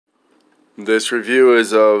This review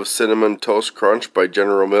is of Cinnamon Toast Crunch by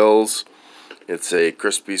General Mills. It's a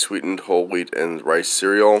crispy sweetened whole wheat and rice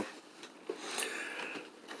cereal.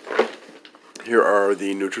 Here are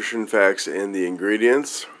the nutrition facts and the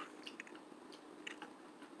ingredients.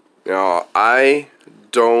 Now, I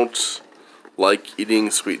don't like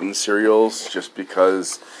eating sweetened cereals just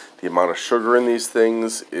because the amount of sugar in these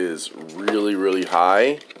things is really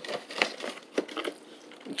high.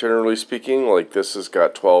 Generally speaking, like this has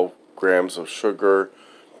got 12 grams of sugar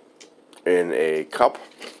in a cup.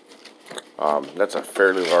 That's a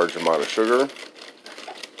fairly large amount of sugar.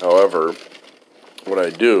 However, what I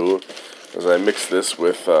do is I mix this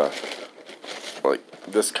with like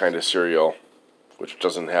this kind of cereal, which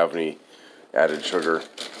doesn't have any added sugar,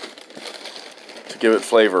 to give it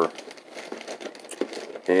flavor.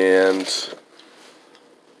 And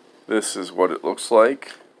this is what it looks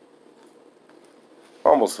like.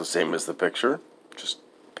 Almost the same as the picture, just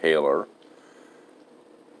paler.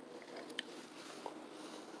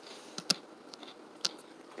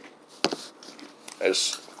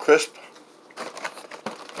 It's crisp.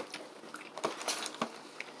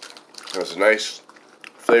 Has a nice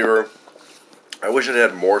flavor. I wish it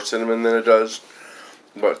had more cinnamon than it does,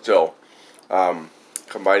 but still,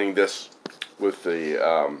 combining this with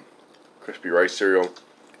the crispy rice cereal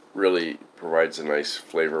really provides a nice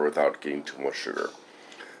flavor without getting too much sugar.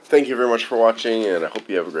 Thank you very much for watching, and I hope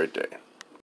you have a great day.